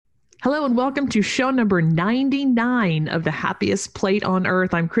Hello and welcome to show number 99 of The Happiest Plate on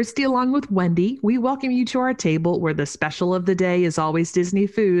Earth. I'm Christy along with Wendy. We welcome you to our table where the special of the day is always Disney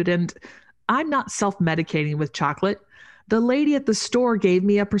food, and I'm not self-medicating with chocolate. The lady at the store gave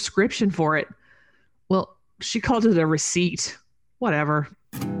me a prescription for it. Well, she called it a receipt. Whatever.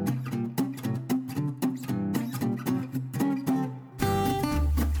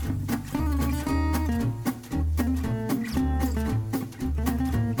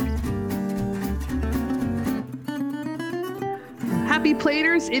 Happy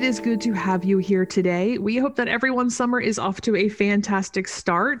Platers, it is good to have you here today. We hope that everyone's summer is off to a fantastic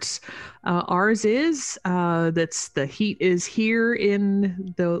start. Ours is. That's the heat is here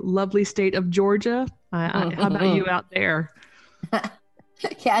in the lovely state of Georgia. How about you out there?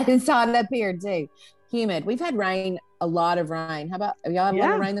 Yeah, it's hot up here too. Humid. We've had rain, a lot of rain. How about y'all had a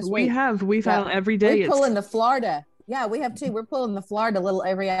lot of rain this week? We have. We've had every day. We're pulling the Florida. Yeah, we have too. We're pulling the Florida a little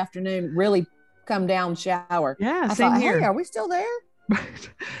every afternoon. Really come down shower. Yeah, I same thought, here. Hey, are we still there? Right.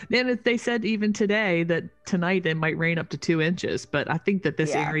 And they said even today that tonight it might rain up to 2 inches, but I think that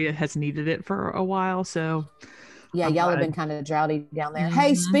this area has needed it for a while. So yeah, y'all have been kind of droughty down there. Mm-hmm.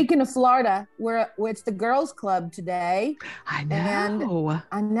 Hey, speaking of Florida, it's the girls' club today. I know. And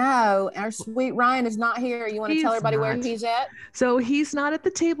I know. Our sweet Ryan is not here. You want to tell everybody where he's at? So he's not at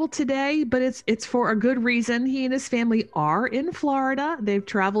the table today, but it's for a good reason. He and his family are in Florida. They've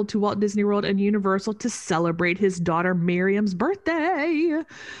traveled to Walt Disney World and Universal to celebrate his daughter Miriam's birthday. Yay,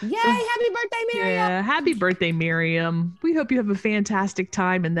 happy birthday, Miriam. Yeah, happy birthday, Miriam. We hope you have a fantastic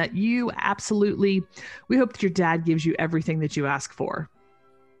time and that we hope that your dad gives you everything that you ask for.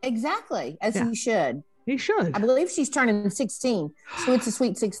 Exactly, as he should. He should. I believe she's turning 16, so it's a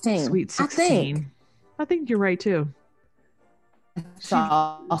sweet 16. Sweet 16. I think you're right too. It's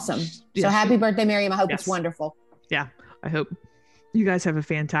awesome. So happy birthday, Miriam. I hope it's wonderful. Yeah, I hope you guys have a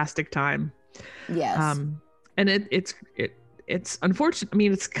fantastic time. Yes. And it's unfortunate. I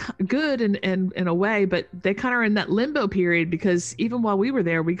mean, it's good in a way, but they kind of are in that limbo period because even while we were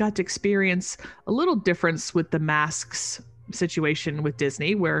there, we got to experience a little difference with the masks situation with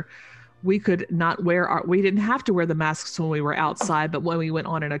Disney, where we could not we didn't have to wear the masks when we were outside, but when we went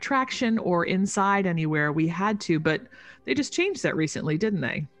on an attraction or inside anywhere, we had to. But they just changed that recently, didn't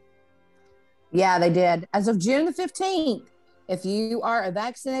they? Yeah, they did. As of June the 15th. If you are a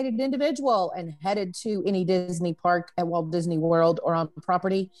vaccinated individual and headed to any Disney park at Walt Disney World or on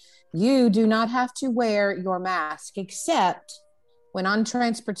property, you do not have to wear your mask except when on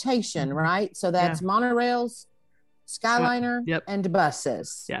transportation, right? So that's monorails, Skyliner, and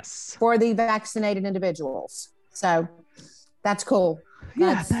buses. Yes. For the vaccinated individuals. So that's cool.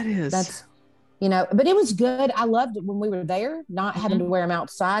 That is. That's, but it was good. I loved it when we were there, not having to wear them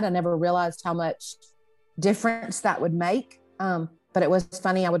outside. I never realized how much difference that would make. But it was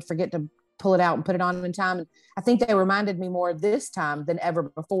funny. I would forget to pull it out and put it on in time. And I think they reminded me more this time than ever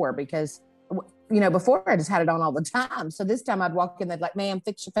before because, before I just had it on all the time. So this time I'd walk in, they'd like, ma'am,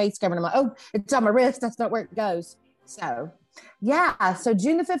 fix your face cover. And I'm like, oh, it's on my wrist. That's not where it goes. So yeah. So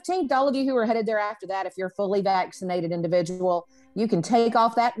June the 15th, all of you who are headed there after that, if you're a fully vaccinated individual, you can take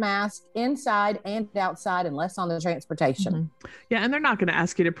off that mask inside and outside unless on the transportation. Mm-hmm. Yeah, and they're not going to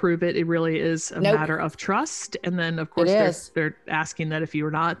ask you to prove it. It really is a matter of trust. And then, of course, they're asking that if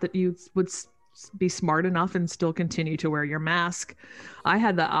you're not, that you would be smart enough and still continue to wear your mask. I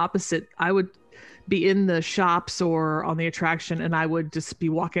had the opposite. I would be in the shops or on the attraction, and I would just be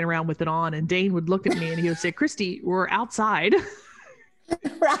walking around with it on. And Dane would look at me and he would say, Christy, we're outside.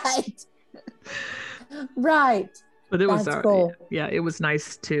 Right. Right. But it was cool. Yeah, it was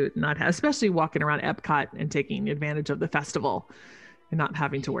nice to not have, especially walking around Epcot and taking advantage of the festival and not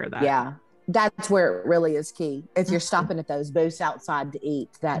having to wear that. Yeah, that's where it really is key. If you're stopping at those booths outside to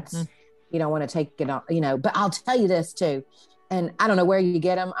eat, that's, you don't want to take it on, but I'll tell you this too. And I don't know where you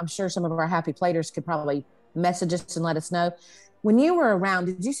get them. I'm sure some of our happy platers could probably message us and let us know. When you were around,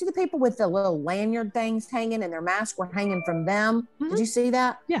 did you see the people with the little lanyard things hanging and their masks were hanging from them? Mm-hmm. Did you see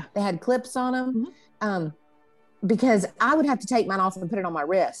that? Yeah. They had clips on them. Mm-hmm. Because I would have to take mine off and put it on my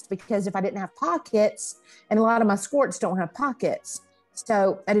wrist because if I didn't have pockets, and a lot of my squirts don't have pockets,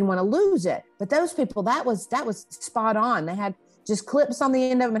 so I didn't want to lose it. But those people, that was spot on. They had just clips on the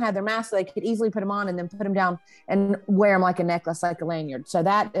end of them and had their masks so they could easily put them on and then put them down and wear them like a necklace, like a lanyard. So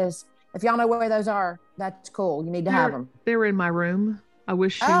that is, if y'all know where those are, that's cool. You need to have them. They were in my room. I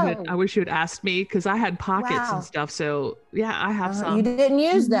wish you had asked me because I had pockets and stuff. So yeah, I have some. You didn't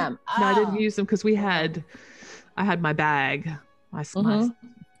use them. No, I didn't use them because I had my bag, my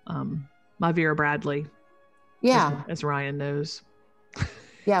Vera Bradley. Yeah. As Ryan knows.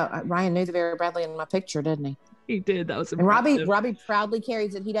 Yeah. Ryan knew the Vera Bradley in my picture, didn't he? He did. That was And impressive. Robbie proudly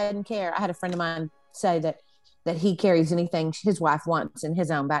carries it. He doesn't care. I had a friend of mine say that he carries anything his wife wants in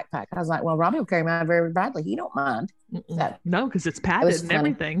his own backpack. I was like, well, Robbie will carry mine very badly. He don't mind. So No, because it's it padded was and funny.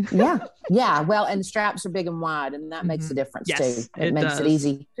 everything. Yeah. Yeah. Well, and the straps are big and wide, and that makes a Mhm. difference Yes, too. It makes does. it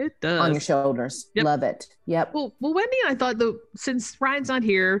easy It on your does. shoulders. Yep. Love it. Yep. Well, Wendy and I thought that since Ryan's not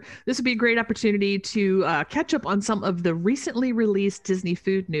here, this would be a great opportunity to catch up on some of the recently released Disney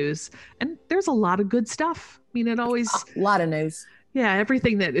food news. And there's a lot of good stuff. I mean, it always, A lot of news. yeah,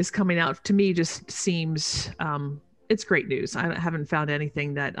 everything that is coming out to me just seems it's great news. I haven't found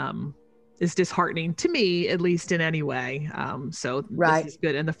anything that is disheartening to me, at least in any way. So Right. this is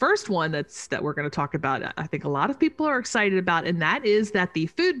good. And the first one that we're going to talk about, I think a lot of people are excited about, and that is that the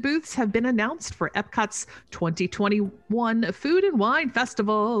food booths have been announced for Epcot's 2021 Food and Wine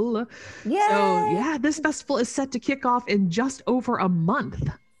Festival. Yeah. So yeah, this festival is set to kick off in just over a month.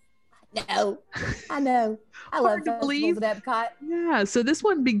 No, I know. I Hard love to festivals believe. at Epcot. Yeah, so this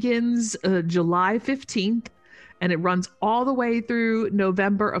one begins July 15th and it runs all the way through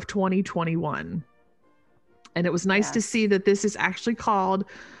November of 2021. And it was nice to Yes. see that this is actually called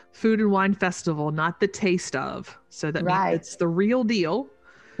Food and Wine Festival, not the Taste of. So that Right. means it's the real deal,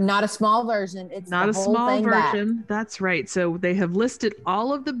 Not a small version. It's not the a whole small thing back. version. That's right. So they have listed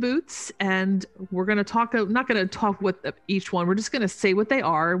all of the booths, and we're going to talk. Not going to talk with each one. We're just going to say what they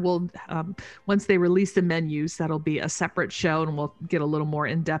are. We'll once they release the menus, that'll be a separate show, and we'll get a little more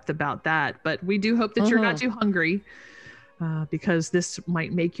in depth about that. But we do hope that you're not too hungry. Because this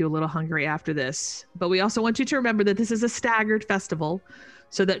might make you a little hungry after this. But we also want you to remember that this is a staggered festival,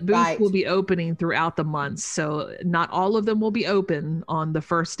 so that booths Right. will be opening throughout the months. So not all of them will be open on the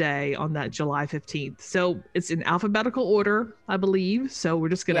first day on that July 15th. So it's in alphabetical order, I believe. So we're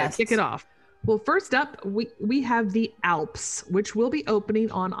just going to Yes. kick it off. Well, first up, we have the Alps, which will be opening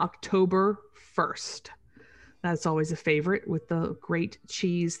on October 1st. That's always a favorite with the great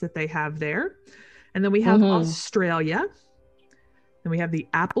cheese that they have there. And then we have Australia. Then we have the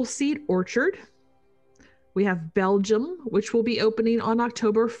Appleseed Orchard. We have Belgium, which will be opening on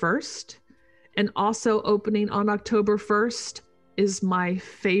October 1st. And also opening on October 1st is my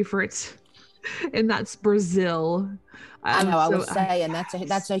favorite, and that's Brazil. I know. I was saying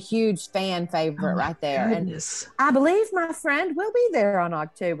that's a huge fan favorite right there. Goodness. And I believe my friend will be there on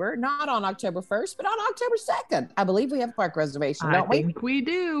October, not on October 1st, but on October 2nd. I believe we have a park reservation, don't we? I think we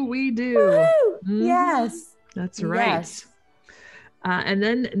do. We do. Woo! Mhm. Yes. That's right. Yes. And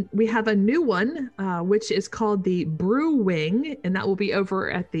then we have a new one, which is called the Brew Wing, and that will be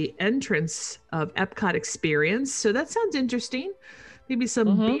over at the entrance of Epcot Experience. So that sounds interesting. Maybe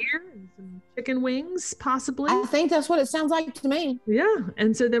some beer and some chicken wings, possibly. I think that's what it sounds like to me. Yeah.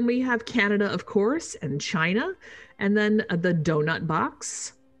 And so then we have Canada, of course, and China, and then the Donut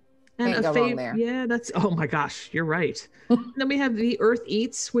Box. And Can't go wrong there. Yeah, that's, oh my gosh, you're right. And then we have the Earth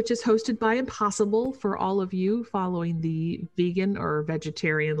Eats, which is hosted by Impossible for all of you following the vegan or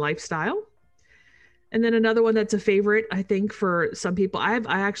vegetarian lifestyle. And then another one that's a favorite, I think, for some people. I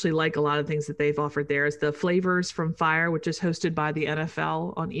actually like a lot of things that they've offered there is the Flavors from Fire, which is hosted by the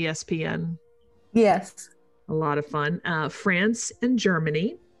NFL on ESPN. Yes. A lot of fun. France and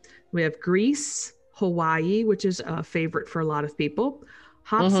Germany. We have Greece, Hawaii, which is a favorite for a lot of people.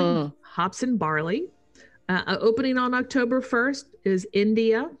 Hops and Barley. Opening on October 1st is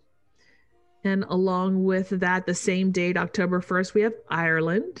India. And along with that, the same date, October 1st, we have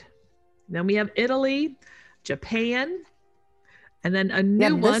Ireland. Then we have Italy, Japan, and then a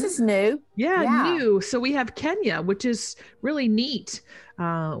new one. This is new. Yeah, new. So we have Kenya, which is really neat.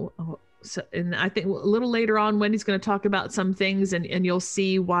 And I think a little later on, Wendy's going to talk about some things, and you'll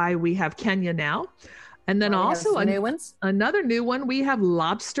see why we have Kenya now. And then also new ones. Another new one, we have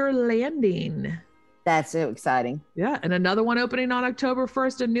Lobster Landing. That's so exciting. Yeah, and another one opening on October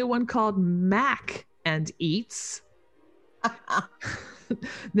 1st, a new one called Mac and Eats.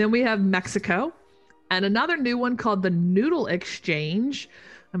 Then we have Mexico, and another new one called the Noodle Exchange.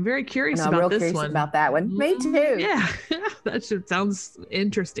 I'm very curious about this one. About that one. Me too. Yeah, that sounds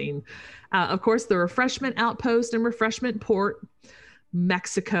interesting. Of course, the Refreshment Outpost and Refreshment Port,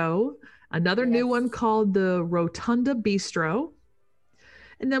 Mexico. Another new one called the Rotunda Bistro.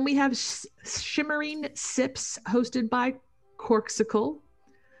 And then we have Shimmering Sips hosted by Corksicle.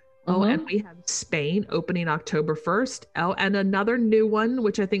 Oh, and we have Spain opening October 1st. Oh, and another new one,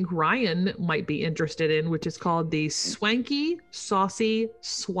 which I think Ryan might be interested in, which is called the Swanky Saucy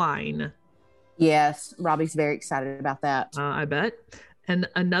Swine. Yes, Robbie's very excited about that. I bet. And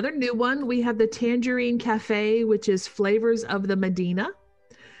another new one, we have the Tangerine Cafe, which is Flavors of the Medina.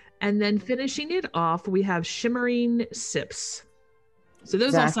 And then finishing it off, we have Shimmering Sips. So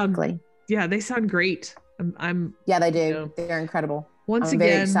those all sound, they sound great. I'm Yeah, they do. you know, They're incredible. once I'm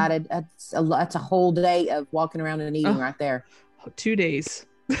very again, excited. That's a whole day of walking around and eating oh, right there. 2 days.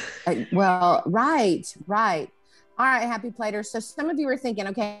 Well, right. All right, happy platers. So some of you were thinking,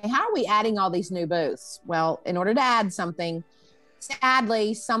 okay, how are we adding all these new booths? Well, in order to add something,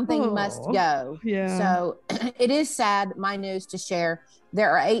 sadly, something must go. Yeah. So it is sad, my news to share.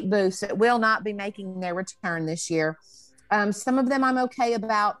 There are 8 booths that will not be making their return this year. Some of them I'm okay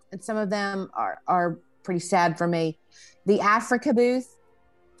about, and some of them are pretty sad for me. The Africa booth,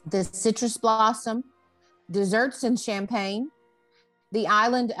 the Citrus Blossom, Desserts and Champagne, the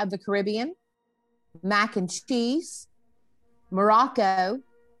Island of the Caribbean, Mac and Cheese, Morocco,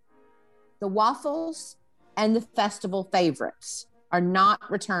 the Waffles, and the Festival Favorites are not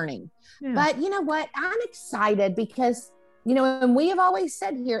returning. Yeah. But you know what? I'm excited because, you know, and we have always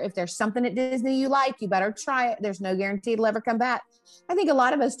said here, if there's something at Disney you like, you better try it. There's no guarantee it'll ever come back. I think a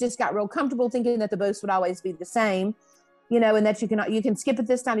lot of us just got real comfortable thinking that the booths would always be the same, you know, and that you can skip it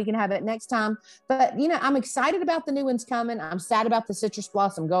this time, you can have it next time. But, you know, I'm excited about the new ones coming. I'm sad about the Citrus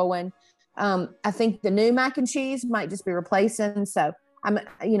Blossom going. I think the new Mac and Cheese might just be replacing. So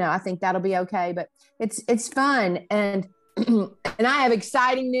I think that'll be okay, but it's fun. And I have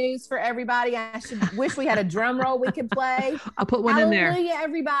exciting news for everybody. I wish we had a drum roll we could play. I'll put one in there. Hallelujah,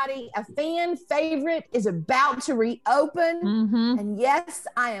 everybody. A fan favorite is about to reopen. Mm-hmm. And yes,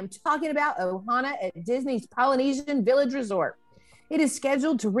 I am talking about Ohana at Disney's Polynesian Village Resort. It is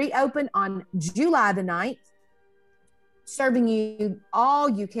scheduled to reopen on July the 9th, serving you all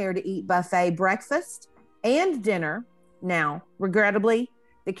you care to eat buffet breakfast and dinner. Now, regrettably,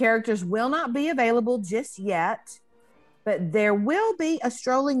 the characters will not be available just yet, but there will be a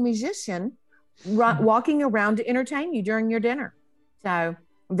strolling musician walking around to entertain you during your dinner. So I'm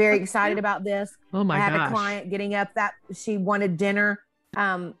very excited about this. Oh my gosh. I had a client getting up that she wanted dinner.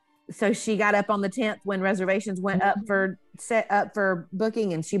 So she got up on the 10th when reservations went up for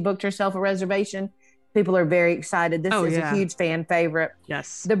booking, and she booked herself a reservation. People are very excited. This is a huge fan favorite.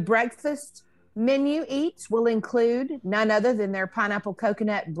 Yes. The breakfast menu eats will include none other than their pineapple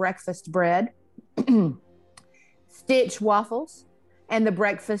coconut breakfast bread, Stitch waffles, and the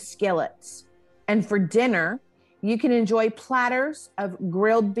breakfast skillets. And for dinner, you can enjoy platters of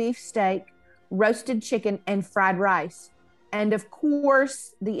grilled beef steak, roasted chicken, and fried rice. And of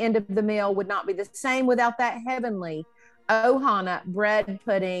course, the end of the meal would not be the same without that heavenly Ohana bread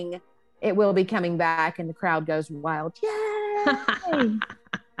pudding. It will be coming back, and the crowd goes wild. Yay!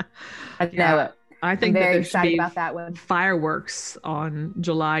 I know it. I think I'm very that excited about that one. Fireworks on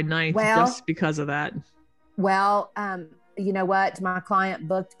July 9th just because of that. Well, you know what? My client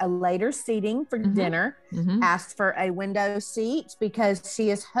booked a later seating for dinner, asked for a window seat because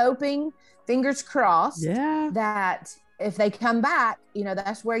she is hoping, fingers crossed, that if they come back, you know,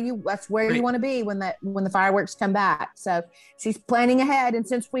 that's where you want to be when the fireworks come back. So she's planning ahead, and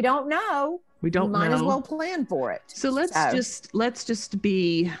since we don't know, we might as well plan for it. So let's think.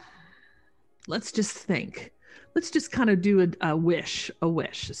 Let's just kind of do a wish.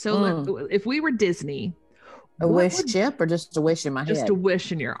 So if we were Disney, ship or just a wish in my head? Just a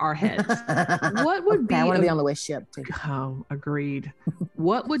wish in our heads. What would be? I want to be on the wish ship too. Oh, agreed.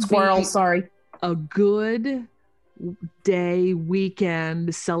 What would be? Sorry. A good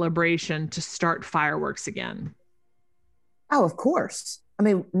weekend celebration to start fireworks again? Oh, of course. I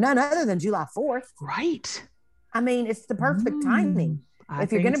mean, none other than July 4th. Right. I mean, it's the perfect timing.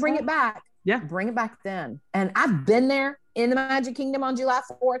 If you're going to bring it back, bring it back then. And I've been there in the Magic Kingdom on July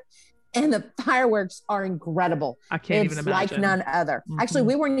 4th, and the fireworks are incredible. I can't even imagine. It's like none other. Actually,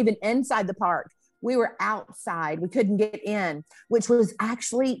 we weren't even inside the park. We were outside. We couldn't get in, which was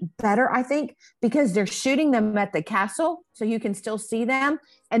actually better, I think, because they're shooting them at the castle, so you can still see them.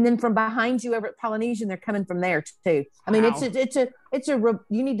 And then from behind you over at Polynesian, they're coming from there too. I mean,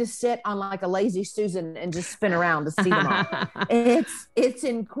 you need to sit on like a lazy Susan and just spin around to see them all. It's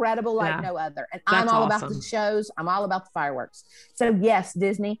incredible like no other. And I'm all about the shows. I'm all about the fireworks. So yes,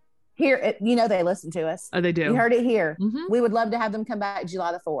 Disney. Here, you know, they listen to us. Oh, they do. You heard it here. We would love to have them come back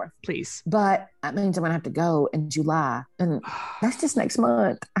July the 4th. Please. But that means I'm going to have to go in July. And that's just next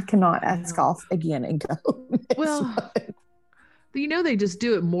month. I cannot ask off again and go. Well, you know, they just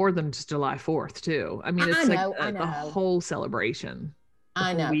do it more than just July 4th, too. I mean, it's the whole celebration.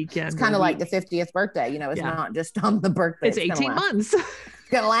 I know. Weekend. It's kind of like the 50th birthday. You know, it's not just on the birthday. It's 18 months.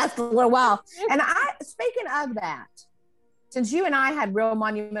 It's going to last a little while. And speaking of that, since you and I had real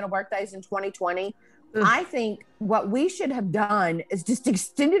monumental birthdays in 2020, I think what we should have done is just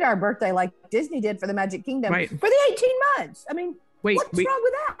extended our birthday like Disney did for the Magic Kingdom for the 18 months. I mean, what's wrong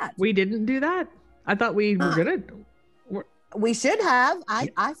with that? We didn't do that? I thought we were going to. We should have.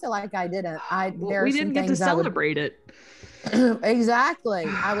 I feel like I didn't. There We are some didn't get to things celebrate it. Exactly.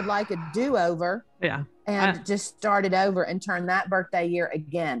 I would like a do-over. Yeah. And just start it over and turn that birthday year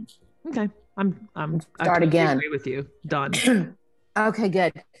again. Okay. I totally again. Agree with you. Done. Okay,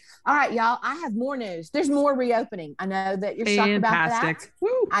 good. All right, y'all. I have more news. There's more reopening. I know that you're shocked about that.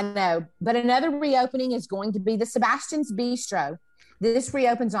 Woo. I know. But another reopening is going to be the Sebastian's Bistro. This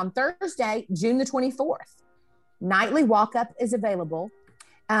reopens on Thursday, June the 24th. Nightly walk-up is available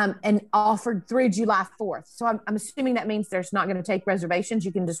and offered through July 4th. So I'm assuming that means there's not going to take reservations.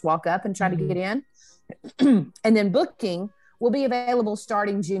 You can just walk up and try to get in. And then booking will be available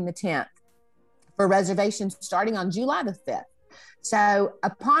starting June the 10th for reservations starting on July the 5th. So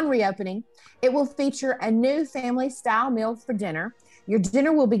upon reopening, it will feature a new family style meal for dinner. Your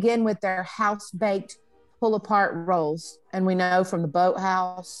dinner will begin with their house-baked pull-apart rolls. And we know from the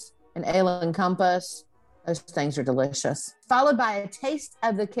Boathouse and Ale and Compass, those things are delicious. Followed by a taste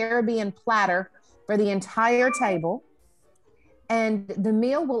of the Caribbean platter for the entire table. And the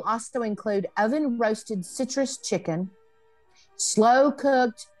meal will also include oven-roasted citrus chicken,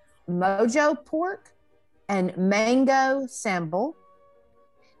 slow-cooked mojo pork, and mango sambal,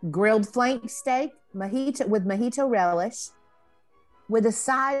 grilled flank steak with mojito relish, with a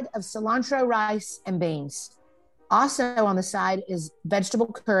side of cilantro rice and beans. Also on the side is vegetable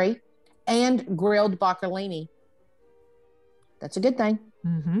curry and grilled broccolini. That's a good thing.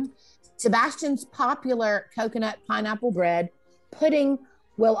 Mm-hmm. Sebastian's popular coconut pineapple bread pudding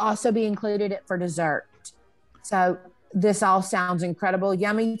will also be included for dessert. So this all sounds incredible,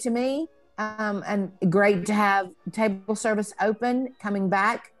 yummy to me, and great to have table service open, coming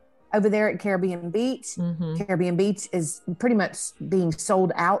back over there at Caribbean Beach. Mm-hmm. Caribbean Beach is pretty much being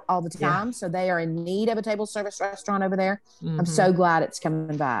sold out all the time. So they are in need of a table service restaurant over there. Mm-hmm. I'm so glad it's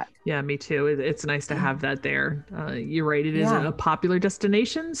coming back. Yeah, me too. It's nice to have that there. You're right. It is a popular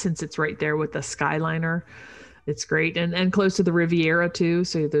destination since it's right there with the Skyliner. It's great. And close to the Riviera too.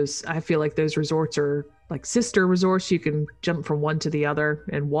 So I feel like those resorts are like sister resorts. You can jump from one to the other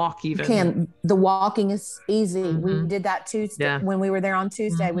and walk even. The walking is easy. Mm-hmm. We did that Tuesday when we were there on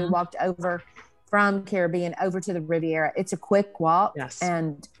Tuesday. Mm-hmm. We walked over from Caribbean over to the Riviera. It's a quick walk. Yes.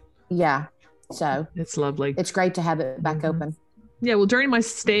 And so it's lovely. It's great to have it back open. Yeah, well, during my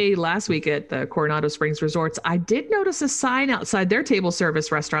stay last week at the Coronado Springs Resorts, I did notice a sign outside their table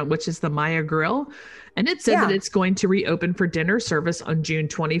service restaurant, which is the Maya Grill. And it said that it's going to reopen for dinner service on June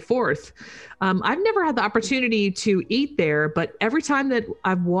 24th. I've never had the opportunity to eat there, but every time that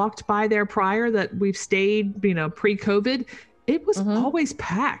I've walked by there prior that we've stayed, pre-COVID, it was always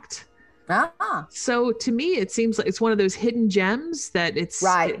packed. So to me, it seems like it's one of those hidden gems that it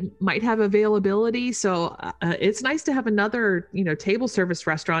might have availability. So it's nice to have another, table service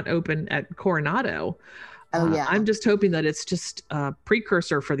restaurant open at Coronado. I'm just hoping that it's just a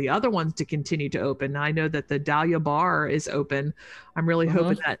precursor for the other ones to continue to open. Now, I know that the Dahlia Bar is open. I'm really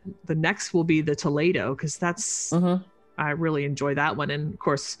hoping that the next will be the Toledo, because that's I really enjoy that one. And of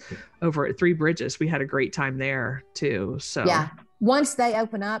course, over at Three Bridges, we had a great time there too. So once they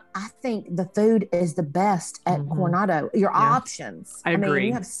open up, I think the food is the best at Coronado. Your options. I agree. mean,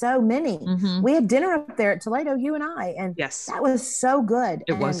 you have so many. We had dinner up there at Toledo, you and I, and that was so good.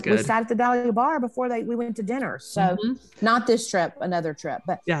 It was good. We sat at the Dahlia Bar before we went to dinner. So not this trip, another trip.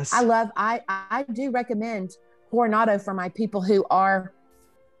 But I do recommend Coronado for my people who are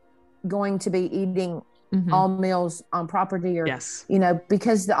going to be eating all meals on property, or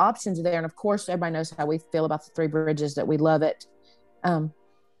because the options are there. And of course, everybody knows how we feel about the Three Bridges, that we love it.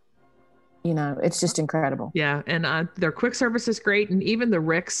 It's just incredible. Yeah. And their quick service is great. And even the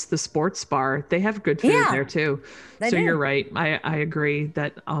Rick's, the sports bar, they have good food there too. So you're right. I agree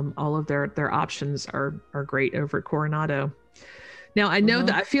that all of their options are great over at Coronado. Now, I know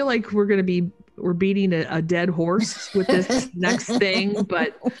that I feel like we're beating a dead horse with this next thing,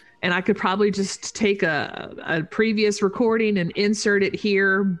 and I could probably just take a previous recording and insert it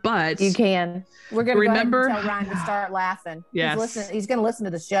here, but you can. We're going to remember tell Ryan to start laughing. Yes. He's going to listen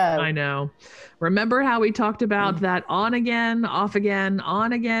to the show. I know. Remember how we talked about that on again, off again,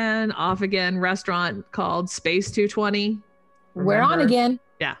 on again, off again restaurant called Space 220? We're on again.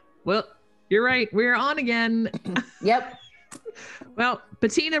 Yeah. Well, you're right. We're on again. Yep. Well,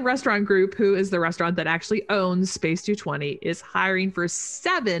 Patina Restaurant Group, who is the restaurant that actually owns Space 220, is hiring for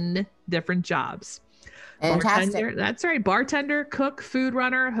 7 different jobs. Fantastic. That's right. Bartender, cook, food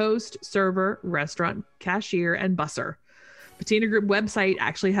runner, host, server, restaurant cashier, and busser. Patina Group website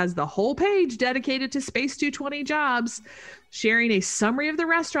actually has the whole page dedicated to Space 220 jobs, sharing a summary of the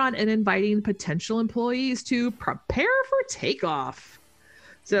restaurant and inviting potential employees to prepare for takeoff.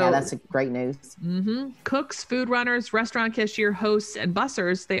 So yeah, that's a great news. Cooks, food runners, restaurant cashier, hosts, and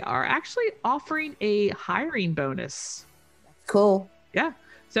bussers, they are actually offering a hiring bonus. Cool. Yeah.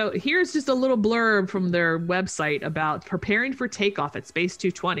 So here's just a little blurb from their website about preparing for takeoff at Space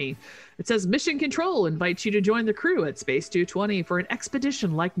 220. It says, Mission Control invites you to join the crew at Space 220 for an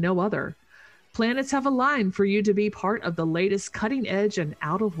expedition like no other. Planets have aligned for you to be part of the latest cutting edge and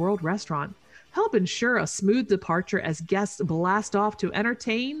out-of-world restaurant. Help ensure a smooth departure as guests blast off to enter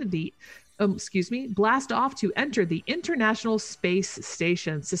the International Space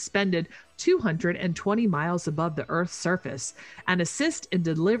Station, suspended 220 miles above the Earth's surface, and assist in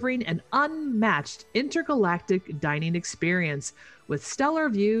delivering an unmatched intergalactic dining experience with stellar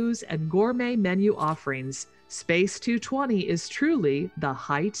views and gourmet menu offerings. Space 220 is truly the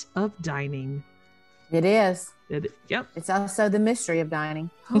height of dining. It is. Yep. It's also the mystery of dining.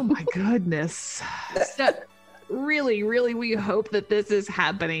 Oh my goodness. So, really, we hope that this is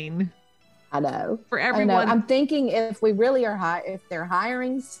happening. I know. For everyone. I'm thinking if we really are if they're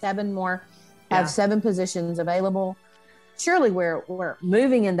hiring 7 more, have 7 positions available, surely we're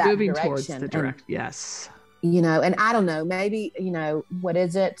moving in that direction. Towards the direct. Yes. And I don't know, maybe, what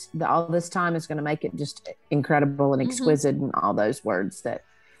is it? All this time is going to make it just incredible and exquisite and all those words that,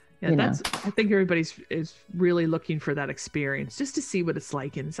 I think everybody's is really looking for that experience just to see what it's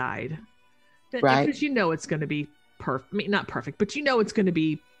like inside. Right. Because it's going to be perfect. I mean, not perfect, but it's going to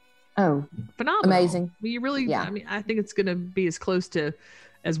be phenomenal. Amazing. I think it's going to be as close to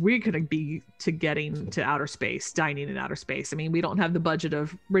as we're going to be to getting to outer space, dining in outer space. I mean, we don't have the budget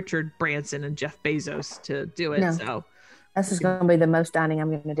of Richard Branson and Jeff Bezos to do it. No. So this is going to be the most dining I'm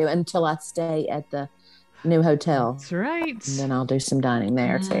going to do until I stay at the new hotel. That's right. And then I'll do some dining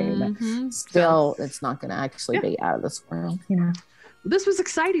there too. But still, it's not going to actually be out of this world, This was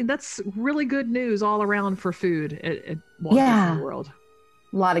exciting. That's really good news all around for food at Walt Disney World.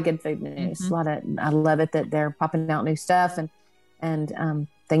 A lot of good food news. I love it that they're popping out new stuff and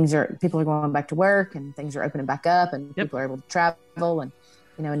people are going back to work and things are opening back up and people are able to travel and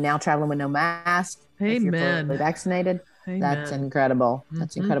and now traveling with no mask. Amen. If you're fully vaccinated. Amen. That's incredible.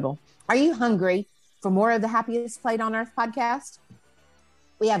 That's incredible. Are you hungry for more of the Happiest Plate on Earth podcast?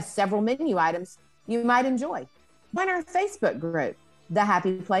 We have several menu items you might enjoy. Join our Facebook group, The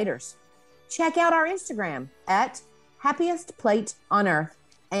Happy Platers. Check out our Instagram at Happiest Plate on Earth.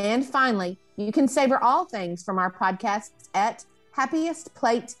 And finally, you can savor all things from our podcasts at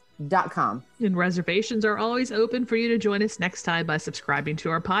happiestplate.com. And reservations are always open for you to join us next time by subscribing to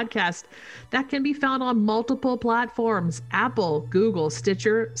our podcast. That can be found on multiple platforms: Apple, Google,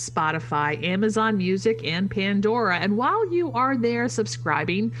 Stitcher, Spotify, Amazon Music, and Pandora. And while you are there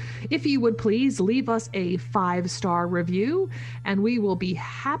subscribing, if you would please leave us a 5-star review, and we will be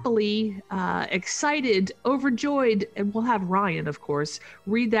happily excited, overjoyed, and we'll have Ryan, of course,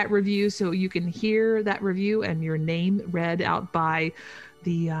 read that review so you can hear that review and your name read out by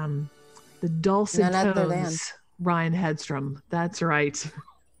the dulcet tones, Ryan Hedstrom. That's right.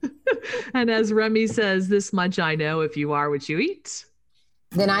 And as Remy says, this much I know: if you are what you eat,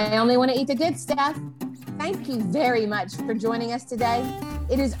 then I only want to eat the good stuff. Thank you very much for joining us today.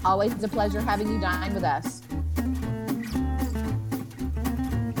 It is always a pleasure having you dine with us.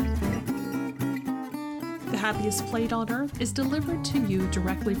 Happiest Plate on Earth is delivered to you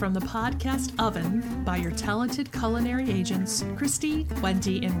directly from the podcast oven by your talented culinary agents, Christy,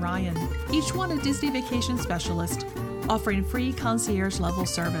 Wendy, and Ryan, each one a Disney vacation specialist, offering free concierge level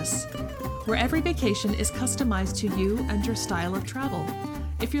service, where every vacation is customized to you and your style of travel.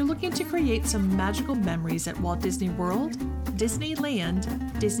 If you're looking to create some magical memories at Walt Disney World,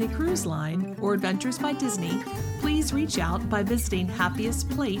 Disneyland, Disney Cruise Line, or Adventures by Disney, please reach out by visiting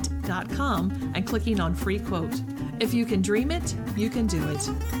happiestplate.com and clicking on free quote. If you can dream it, you can do it.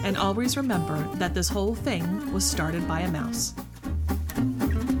 And always remember that this whole thing was started by a mouse.